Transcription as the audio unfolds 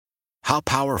How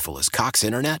powerful is Cox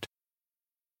Internet?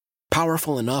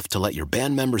 Powerful enough to let your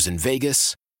band members in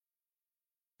Vegas,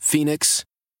 Phoenix,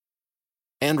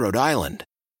 and Rhode Island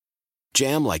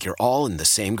jam like you're all in the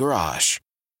same garage.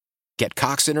 Get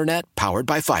Cox Internet powered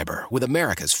by fiber with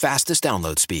America's fastest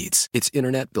download speeds. It's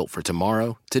internet built for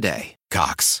tomorrow, today.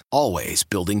 Cox, always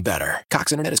building better.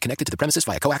 Cox Internet is connected to the premises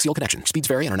via coaxial connection. Speeds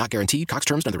vary and are not guaranteed. Cox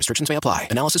terms and other restrictions may apply.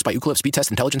 Analysis by Ookla Speed Test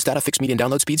Intelligence Data. Fixed median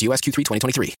download speeds. US Q3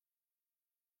 2023.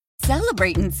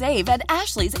 Celebrate and save at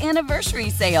Ashley's Anniversary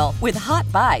Sale. With Hot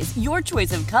Buys, your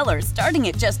choice of colors starting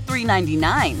at just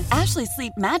 $3.99. Ashley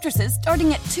Sleep mattresses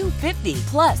starting at $2.50.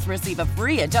 Plus, receive a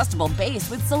free adjustable base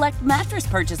with select mattress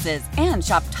purchases. And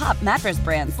shop top mattress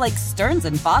brands like Stearns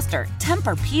 & Foster,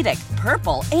 Tempur-Pedic,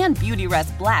 Purple, and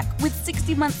Beautyrest Black with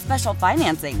 60-month special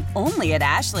financing. Only at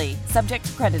Ashley. Subject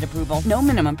to credit approval. No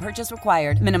minimum purchase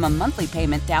required. Minimum monthly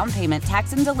payment, down payment,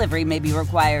 tax, and delivery may be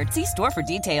required. See store for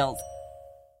details.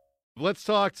 Let's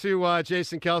talk to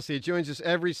Jason Kelce. He joins us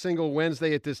every single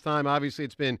Wednesday at this time. Obviously,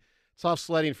 it's been tough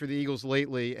sledding for the Eagles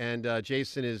lately, and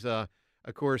Jason is, of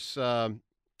course,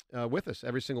 with us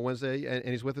every single Wednesday, and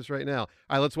he's with us right now. All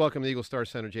right, let's welcome the Eagles Star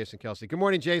Center, Jason Kelce. Good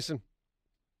morning, Jason.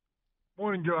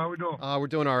 Morning, Joe. How we doing? We're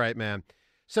doing all right, man.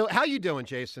 So how you doing,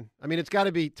 Jason? I mean, it's got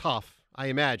to be tough, I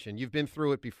imagine. You've been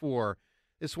through it before.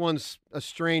 This one's a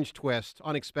strange twist,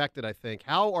 unexpected, I think.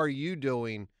 How are you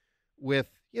doing with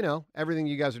everything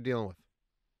you guys are dealing with?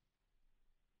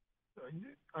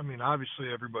 I mean,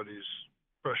 obviously everybody's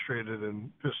frustrated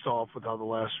and pissed off with how the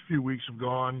last few weeks have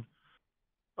gone.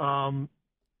 I've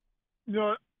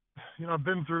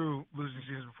been through losing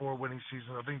seasons before, winning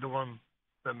seasons. I think the one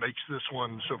that makes this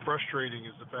one so frustrating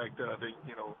is the fact that I think,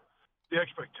 the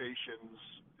expectations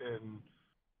and,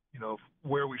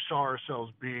 where we saw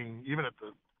ourselves being, even at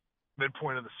the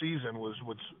midpoint of the season, was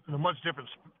in a much different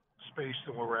space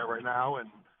than where we're at right now. And,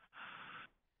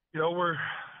 we're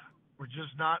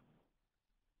just not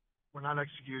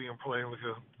executing and playing like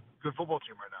a good football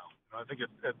team right now. I think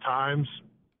at times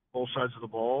both sides of the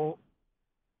ball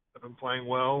have been playing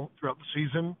well throughout the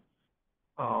season.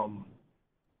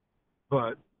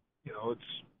 But,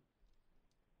 it's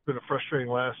been a frustrating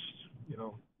last,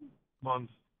 month,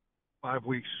 5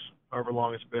 weeks, however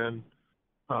long it's been.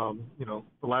 The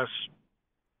last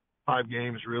 5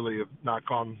 games really have not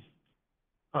gone,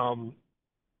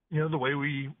 the way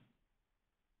we,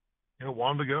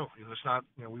 wanted to go. It's not,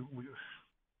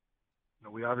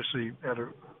 we obviously had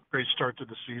a great start to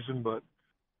the season, but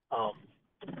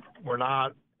we're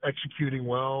not executing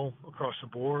well across the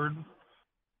board.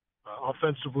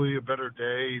 Offensively, a better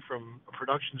day from a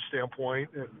production standpoint,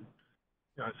 and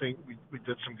I think we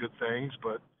did some good things,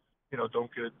 but don't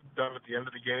get it done at the end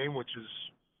of the game, which is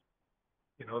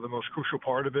the most crucial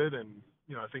part of it. And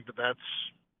I think that's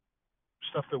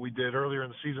stuff that we did earlier in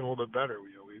the season a little bit better. We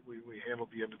handled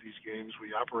the end of these games.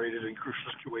 We operated in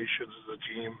crucial situations as a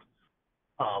team,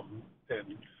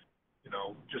 and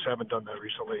just haven't done that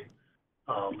recently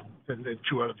in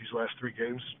 2 out of these last 3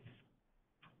 games.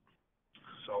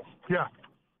 So, yeah.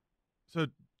 So,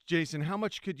 Jason, how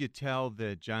much could you tell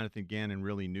that Jonathan Gannon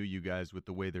really knew you guys with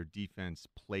the way their defense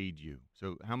played you?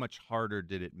 So how much harder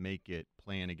did it make it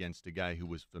playing against a guy who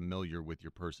was familiar with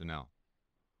your personnel?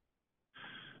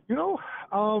 I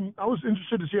was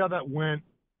interested to see how that went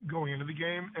going into the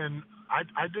game, and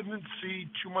I didn't see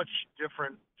too much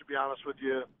different, to be honest with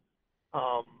you,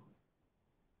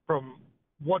 from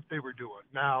what they were doing.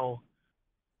 Now,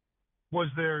 was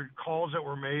there calls that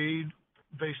were made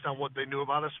based on what they knew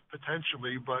about us?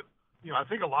 Potentially, but I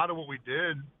think a lot of what we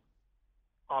did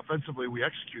offensively, we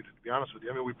executed, to be honest with you.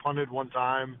 I mean, we punted one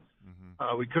time.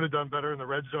 Mm-hmm. We could have done better in the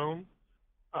red zone.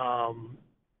 But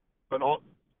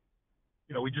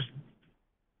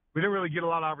we didn't really get a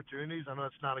lot of opportunities. I know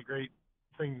that's not a great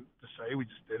thing to say. We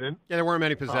just didn't. Yeah, there weren't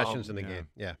many possessions in the game.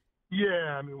 Yeah.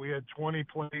 Yeah, I mean, we had 20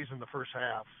 plays in the first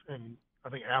half, and I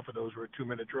think half of those were a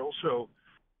 2-minute drill. So,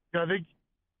 I think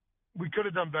we could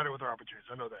have done better with our opportunities.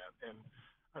 I know that. And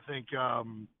I think, I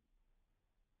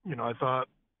thought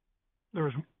there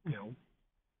was,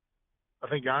 I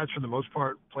think guys for the most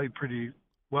part played pretty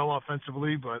well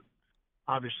offensively, but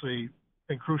obviously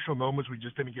in crucial moments we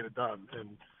just didn't get it done.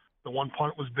 And the one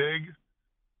punt was big.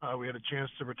 We had a chance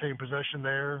to retain possession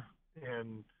there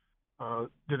and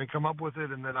didn't come up with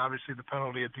it. And then obviously the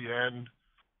penalty at the end,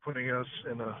 putting us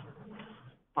in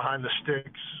behind the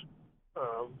sticks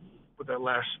with that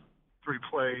last 3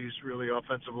 plays really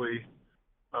offensively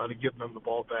to give them the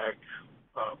ball back.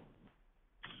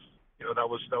 That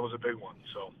was a big one.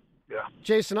 So, yeah.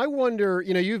 Jason, I wonder,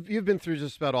 you've been through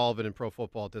just about all of it in pro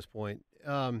football at this point.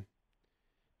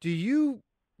 Do you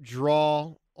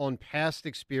draw on past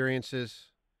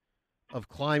experiences of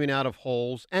climbing out of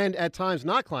holes and at times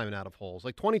not climbing out of holes.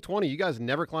 Like 2020, you guys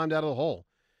never climbed out of the hole.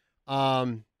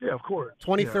 Yeah, of course.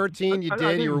 2013, yeah. you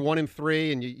did. You were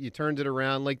 1-3, and you turned it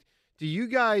around. Like, do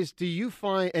you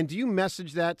find, and do you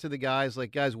message that to the guys?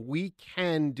 Like, guys, we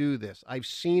can do this. I've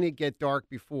seen it get dark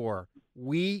before.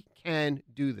 We can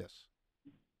do this.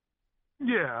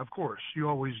 Yeah, of course. You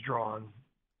always draw on,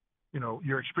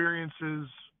 your experiences,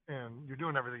 and you're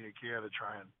doing everything you can to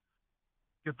try and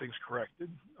get things corrected,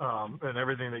 and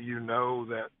everything that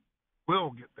that will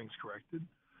get things corrected.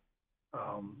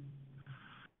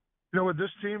 With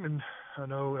this team, and I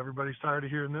know everybody's tired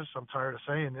of hearing this. I'm tired of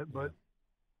saying it, but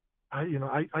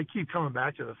I keep coming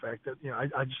back to the fact that,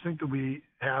 I just think that we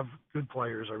have good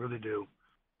players. I really do.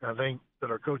 And I think that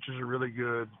our coaches are really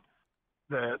good,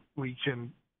 that we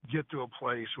can get to a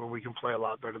place where we can play a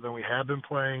lot better than we have been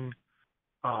playing.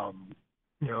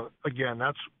 Again,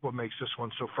 that's what makes this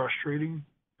one so frustrating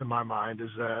in my mind,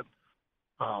 is that,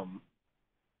 I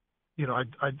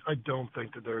don't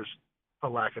think that there's a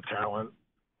lack of talent.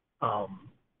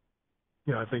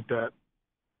 I think that,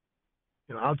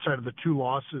 outside of the 2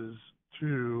 losses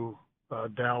to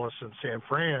Dallas and San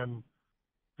Fran,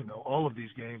 all of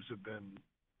these games have been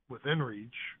within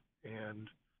reach, and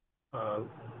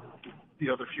the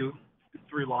other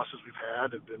 3 losses we've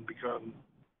had have been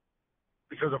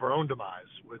because of our own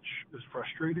demise, which is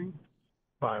frustrating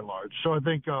by and large. So I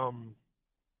think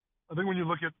when you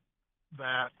look at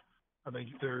that, I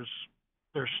think there's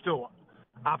still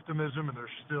optimism, and there's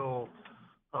still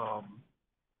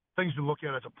things to look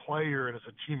at as a player and as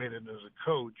a teammate and as a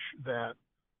coach that,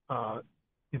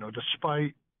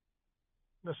 despite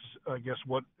this, I guess,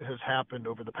 what has happened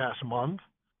over the past month,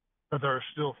 that there are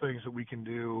still things that we can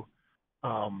do,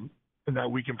 and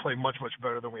that we can play much, much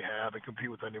better than we have and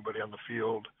compete with anybody on the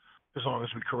field as long as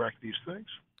we correct these things.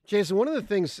 Jason, one of the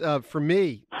things for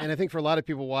me, and I think for a lot of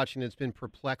people watching, it's been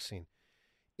perplexing,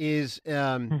 is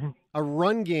a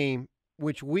run game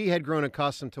which we had grown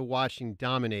accustomed to watching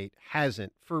dominate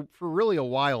hasn't for really a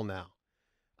while now.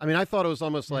 I mean, I thought it was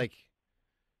almost like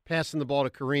passing the ball to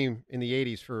Kareem in the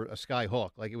 80s for a sky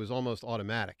hook. Like, it was almost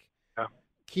automatic. Yeah.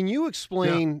 Can you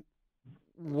explain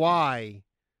why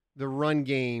the run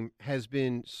game has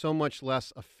been so much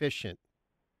less efficient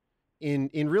in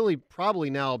really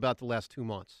probably now about the last 2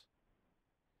 months?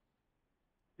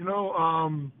 I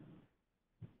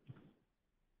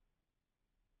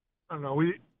don't know.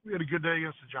 We had a good day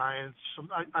against the Giants.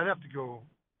 I'd have to go.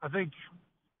 I think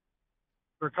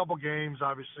there are a couple games,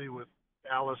 obviously, with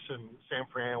Dallas and San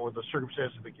Fran, where the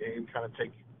circumstances of the game kind of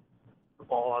take the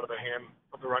ball out of the hand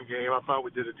of the run game. I thought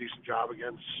we did a decent job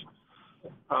against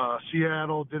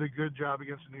Seattle, did a good job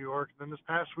against New York. And then this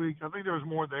past week, I think there was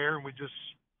more there, and we just,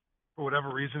 for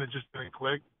whatever reason, it just didn't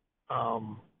click. I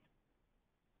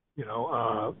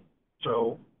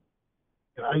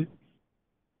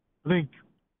think,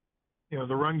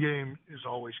 the run game is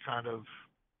always kind of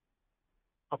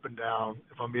up and down,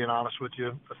 if I'm being honest with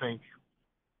you. I think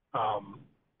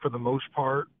for the most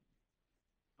part,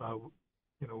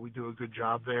 we do a good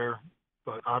job there.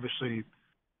 But obviously,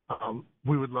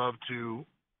 we would love to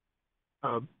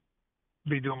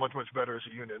be doing much, much better as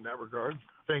a unit in that regard.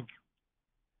 I think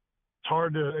it's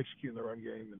hard to execute in the run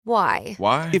game. Why?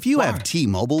 If you have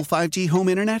T-Mobile 5G home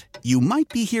internet, you might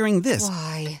be hearing this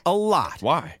a lot.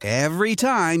 Why? Every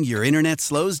time your internet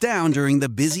slows down during the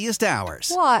busiest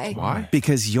hours. Why?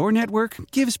 Because your network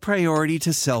gives priority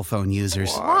to cell phone users.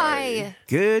 Why?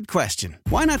 Good question.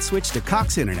 Why not switch to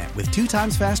Cox Internet with 2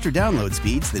 times faster download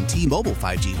speeds than T-Mobile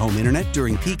 5G home internet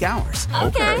during peak hours?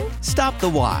 Okay. Stop the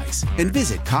whys and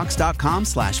visit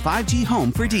cox.com/5G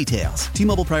home for details.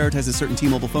 T-Mobile prioritizes certain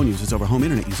T-Mobile phone users over home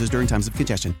internet users during times of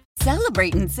congestion.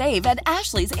 Celebrate and save at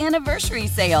Ashley's Anniversary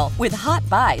Sale. With Hot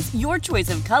Buys, your choice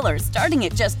of colors starting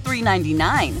at just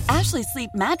 $3.99. Ashley Sleep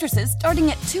mattresses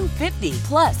starting at $2.50.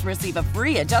 Plus, receive a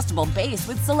free adjustable base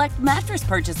with select mattress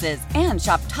purchases. And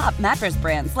shop top mattress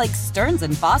brands like Stearns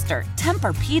 & Foster,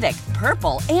 Tempur-Pedic,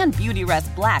 Purple, and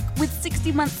Beautyrest Black with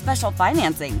 60-month special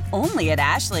financing. Only at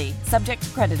Ashley. Subject to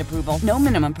credit approval. No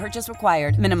minimum purchase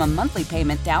required. Minimum monthly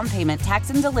payment, down payment, tax,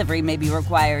 and delivery may be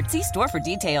required. See store for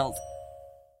details.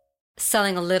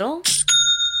 Selling a little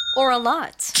or a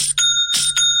lot?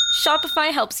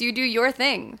 Shopify helps you do your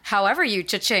thing, however you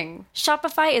cha-ching.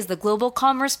 Shopify is the global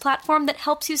commerce platform that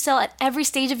helps you sell at every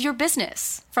stage of your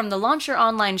business. From the launch your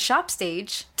online shop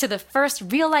stage, to the first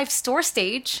real-life store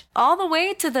stage, all the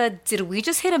way to the did we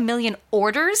just hit 1 million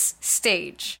orders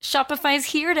stage. Shopify's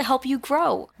here to help you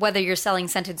grow. Whether you're selling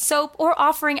scented soap or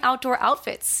offering outdoor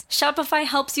outfits, Shopify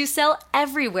helps you sell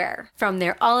everywhere. From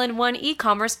their all-in-one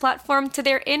e-commerce platform to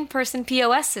their in-person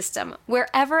POS system,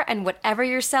 wherever and whatever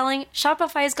you're selling,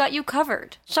 Shopify's got got you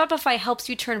covered. Shopify helps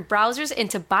you turn browsers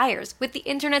into buyers with the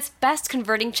internet's best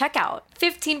converting checkout.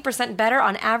 15% better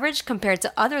on average compared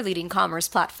to other leading commerce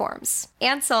platforms.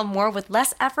 And sell more with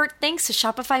less effort thanks to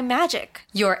Shopify Magic,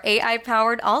 your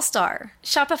AI-powered all-star.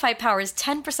 Shopify powers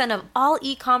 10% of all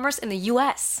e-commerce in the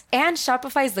U.S. And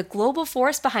Shopify is the global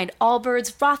force behind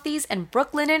Allbirds, Rothy's, and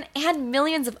Brooklinen, and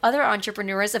millions of other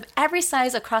entrepreneurs of every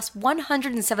size across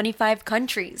 175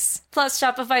 countries. Plus,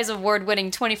 Shopify's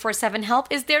award-winning 24/7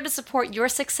 help is there to support your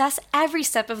success every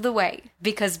step of the way.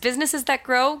 Because businesses that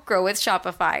grow, grow with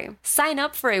Shopify. Sign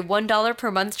up for a $1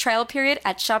 per month trial period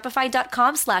at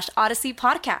shopify.com/Odyssey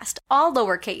Podcast, all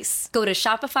lowercase. Go to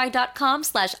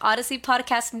shopify.com/Odyssey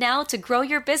Podcast now to grow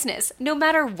your business, no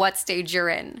matter what stage you're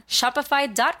in.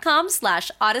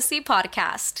 Shopify.com/Odyssey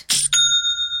Podcast.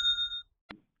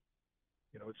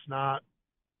 It's not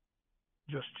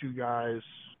just two guys.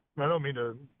 I don't mean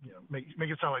to make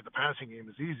it sound like the passing game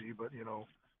is easy, but you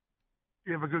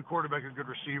have a good quarterback, a good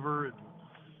receiver, and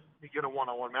you get a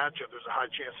one-on-one matchup, there's a high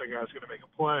chance that guy's going to make a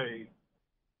play.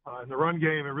 In the run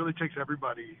game, it really takes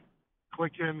everybody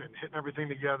clicking and hitting everything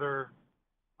together.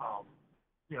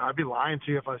 I'd be lying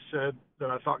to you if I said that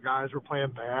I thought guys were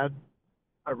playing bad.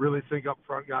 I really think up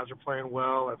front guys are playing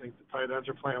well. I think the tight ends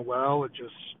are playing well. It's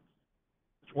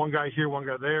one guy here, one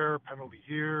guy there, penalty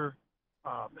here,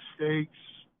 mistakes,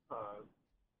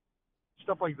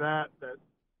 stuff like that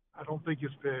I don't think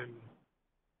has been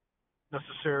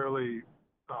necessarily,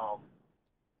 I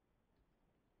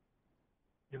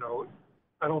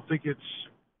don't think it's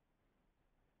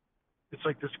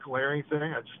like this glaring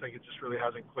thing. I just think it just really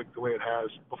hasn't clicked the way it has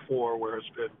before where it's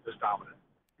been this dominant.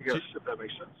 I guess, if that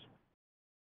makes sense.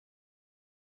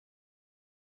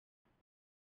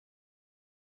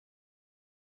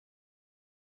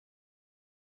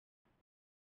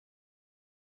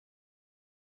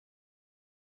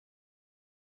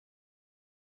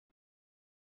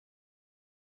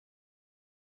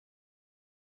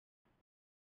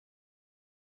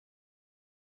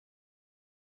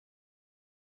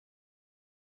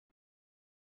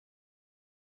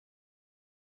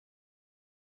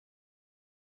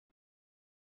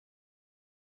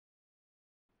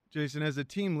 Jason, as a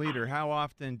team leader, how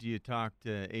often do you talk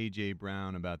to A.J.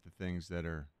 Brown about the things that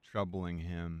are troubling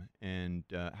him, and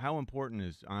how important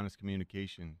is honest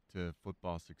communication to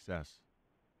football success?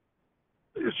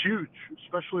 It's huge,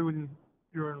 especially when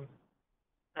you're in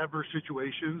adverse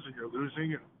situations and you're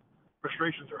losing and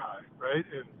frustrations are high, right?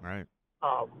 And right.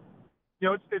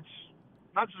 It's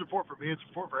not just support for me; it's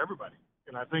support for everybody.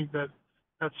 And I think that's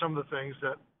some of the things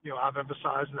that I've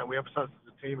emphasized and that we emphasize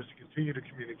as a team is to continue to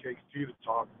communicate, continue to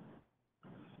talk.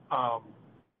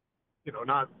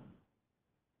 Not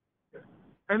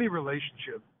any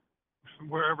relationship,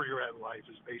 wherever you're at in life,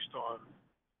 is based on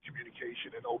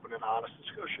communication and open and honest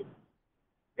discussion.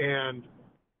 And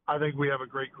I think we have a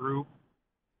great group.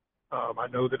 I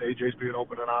know that AJ's being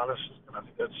open and honest, and I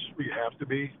think that's where you have to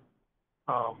be,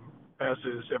 as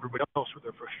is everybody else with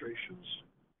their frustrations.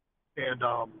 And,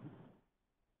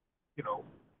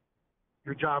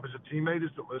 your job as a teammate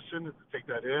is to listen and to take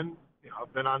that in.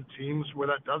 I've been on teams where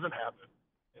that doesn't happen,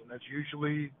 and that's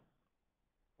usually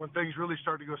when things really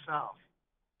start to go south.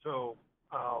 So,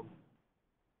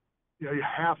 you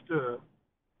have to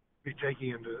be taking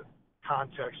into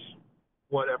context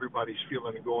what everybody's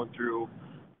feeling and going through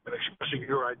and expressing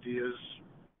your ideas,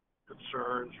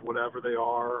 concerns, whatever they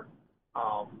are,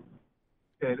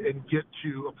 and get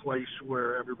to a place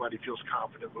where everybody feels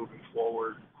confident moving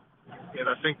forward. And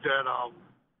I think that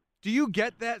do you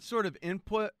get that sort of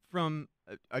input from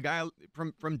a guy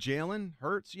from Jalen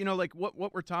Hurts? Like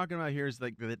what we're talking about here is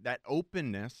like that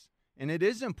openness, and it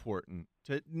is important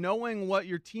to knowing what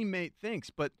your teammate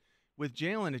thinks. But with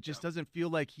Jalen, it just doesn't feel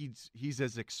like he's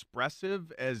as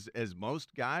expressive as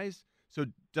most guys. So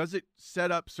does it set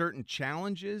up certain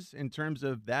challenges in terms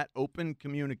of that open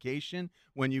communication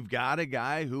when you've got a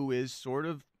guy who is sort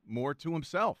of more to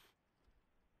himself?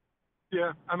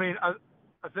 Yeah, I mean, I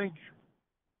think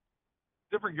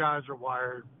different guys are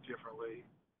wired differently.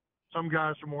 Some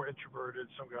guys are more introverted.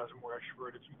 Some guys are more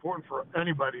extroverted. It's important for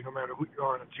anybody, no matter who you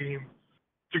are on a team,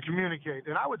 to communicate.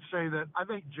 And I would say that I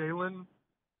think Jalen,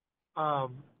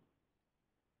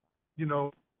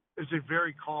 is a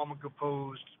very calm and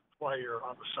composed player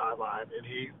on the sideline, and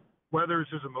he weathers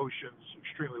his emotions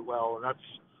extremely well. And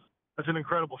that's an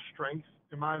incredible strength,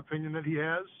 in my opinion, that he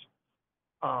has.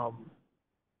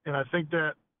 And I think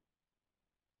that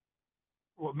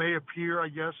what may appear, I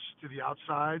guess, to the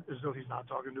outside as though he's not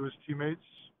talking to his teammates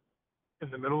in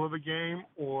the middle of a game,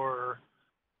 or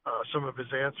some of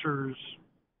his answers,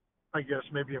 I guess,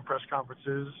 maybe in press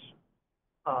conferences.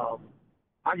 I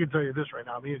can tell you this right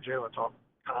now. Me and Jalen talk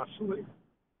constantly.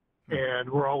 And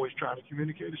we're always trying to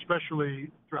communicate,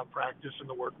 especially throughout practice and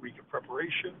the work week of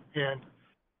preparation. And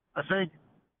I think,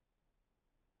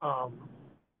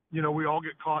 we all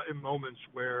get caught in moments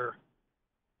where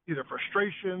either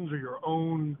frustrations or your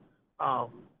own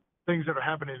things that are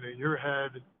happening in your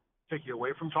head take you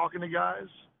away from talking to guys.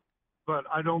 But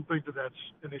I don't think that that's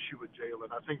an issue with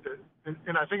Jalen. I think that,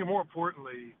 and I think more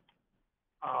importantly,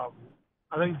 I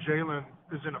think Jalen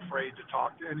isn't afraid to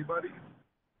talk to anybody.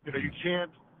 You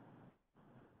can't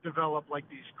develop like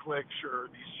these cliques or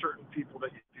these certain people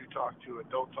that you do talk to and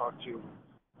don't talk to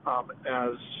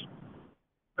as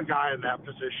a guy in that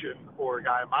position or a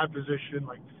guy in my position.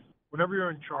 Like, whenever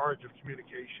you're in charge of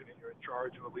communication and you're in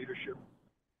charge of a leadership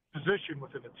position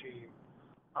within a team,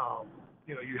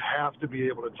 you have to be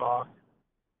able to talk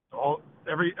to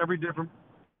every different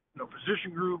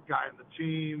position group, guy in the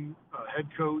team, head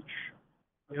coach.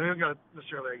 You don't got to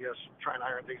necessarily, I guess, try and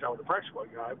iron things out with the practice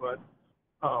squad guy, but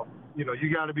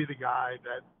you got to be the guy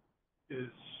that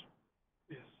is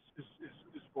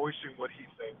voicing what he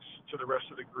thinks to the rest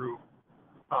of the group.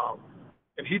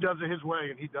 And he does it his way,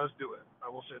 and he does do it. I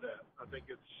will say that. I think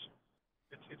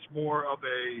it's more of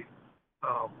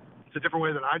it's a different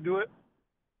way than I do it,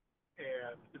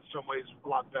 and in some ways a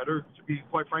lot better, to be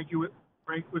quite frank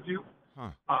with you.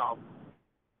 Huh.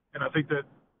 And I think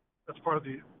that's part of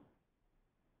the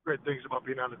great things about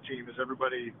being on the team is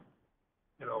everybody,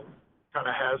 kind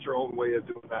of has their own way of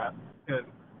doing that, and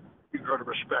you grow to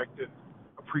respect and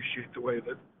appreciate the way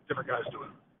that different guys do it.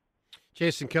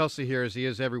 Jason Kelce here, as he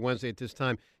is every Wednesday at this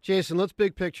time. Jason, let's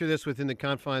big picture this within the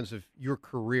confines of your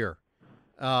career.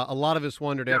 A lot of us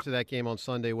wondered after that game on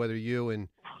Sunday whether you and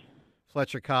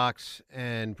Fletcher Cox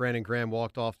and Brandon Graham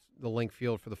walked off the Link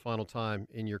Field for the final time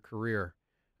in your career.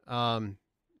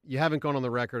 You haven't gone on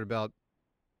the record about,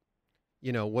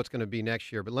 what's going to be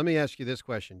next year. But let me ask you this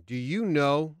question. Do you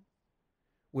know,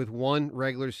 with one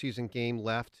regular season game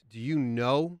left, do you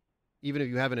know, even if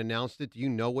you haven't announced it, do you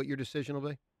know what your decision will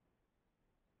be?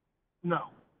 No.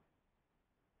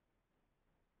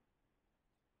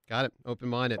 Got it.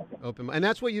 Open-minded. And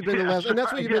that's what you've been the last. And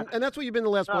that's what you've been the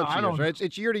last bunch of years, right?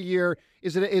 It's year to year.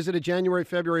 Is it a January,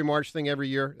 February, March thing every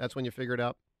year? That's when you figure it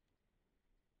out.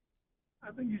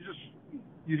 I think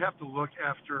you have to look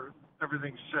after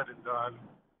everything's said and done,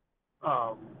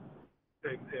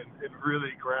 and really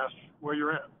grasp where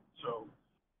you're at. So,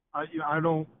 I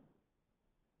don't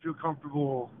feel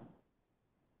comfortable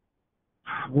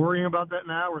worrying about that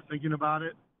now or thinking about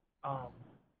it.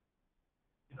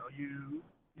 You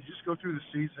just go through the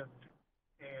season,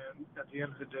 and at the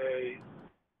end of the day,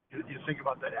 you think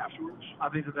about that afterwards. I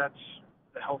think that's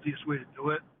the healthiest way to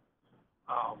do it.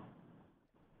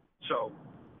 So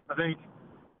I think,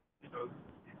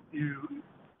 you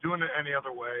doing it any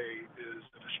other way is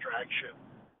a distraction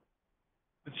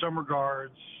in some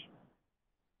regards,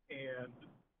 and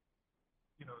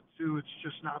two, it's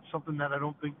just not something that I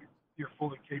don't think you're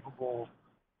fully capable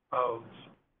of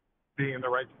being in the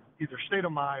right either state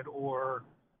of mind or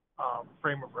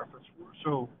frame of reference for.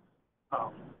 So,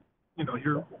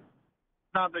 you're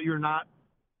not that you're not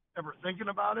ever thinking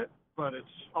about it, but it's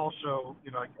also,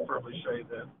 I can firmly say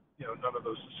that, none of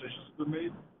those decisions have been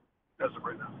made as of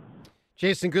right now.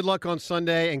 Jason, good luck on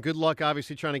Sunday, and good luck,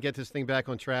 obviously, trying to get this thing back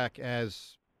on track,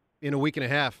 as in a week and a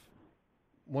half,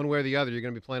 one way or the other, you're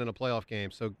going to be playing in a playoff game.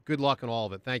 So good luck on all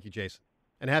of it. Thank you, Jason.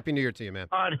 And Happy New Year to you, man.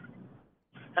 All right.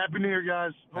 Happy New Year,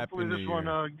 guys. Hopefully Happy this New one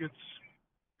Year. Gets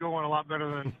going a lot better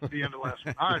than the end of last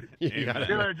one. All right. See you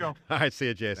later, Joe. All right, see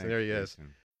you, Jason. Thanks, there he is.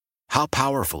 Jason. How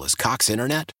powerful is Cox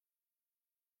Internet?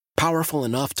 Powerful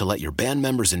enough to let your band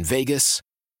members in Vegas,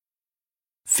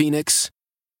 Phoenix,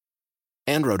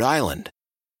 and Rhode Island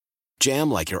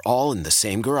jam like you're all in the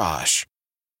same garage.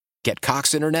 Get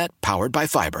Cox Internet powered by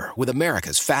fiber with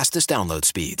America's fastest download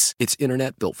speeds. It's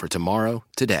internet built for tomorrow,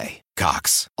 today.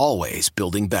 Cox, always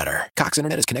building better. Cox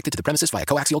Internet is connected to the premises via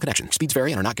coaxial connection. Speeds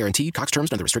vary and are not guaranteed. Cox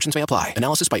terms and other restrictions may apply.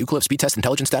 Analysis by Ookla of Speed Test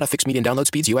Intelligence Data. Fixed median download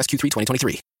speeds. US Q3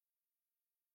 2023.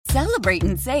 Celebrate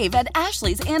and save at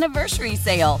Ashley's Anniversary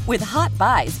Sale. With Hot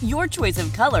Buys, your choice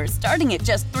of colors starting at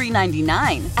just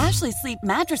 $3.99. Ashley Sleep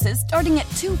mattresses starting at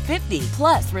 $2.50.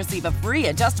 Plus, receive a free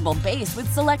adjustable base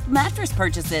with select mattress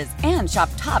purchases. And shop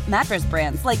top mattress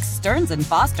brands like Stearns &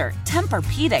 Foster,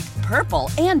 Tempur-Pedic, Purple,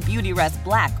 and Beautyrest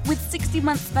Black with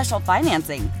 60-month special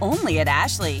financing. Only at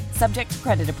Ashley. Subject to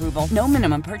credit approval. No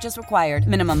minimum purchase required.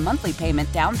 Minimum monthly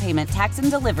payment, down payment, tax,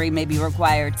 and delivery may be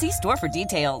required. See store for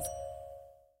details.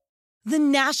 The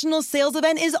national sales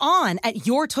event is on at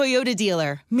your Toyota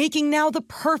dealer, making now the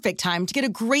perfect time to get a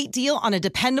great deal on a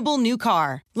dependable new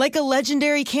car. Like a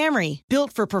legendary Camry,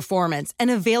 built for performance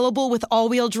and available with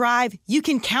all-wheel drive, you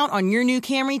can count on your new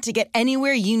Camry to get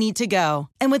anywhere you need to go.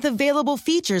 And with available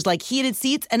features like heated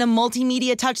seats and a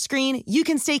multimedia touchscreen, you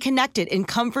can stay connected in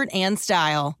comfort and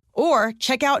style. Or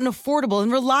check out an affordable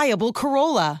and reliable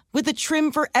Corolla with a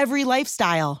trim for every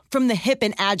lifestyle. From the hip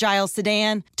and agile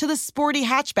sedan to the sporty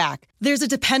hatchback, there's a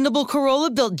dependable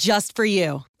Corolla built just for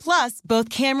you. Plus, both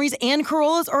Camrys and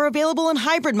Corollas are available in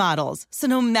hybrid models, so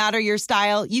no matter your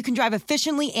style, you can drive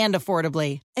efficiently and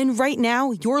affordably. And right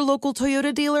now, your local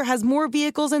Toyota dealer has more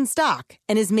vehicles in stock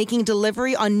and is making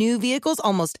delivery on new vehicles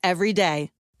almost every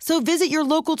day. So visit your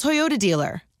local Toyota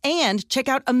dealer. And check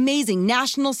out amazing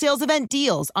national sales event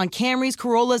deals on Camrys,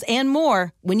 Corollas, and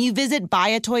more when you visit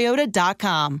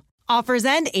buyatoyota.com. Offers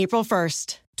end April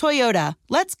 1st. Toyota,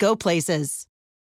 let's go places.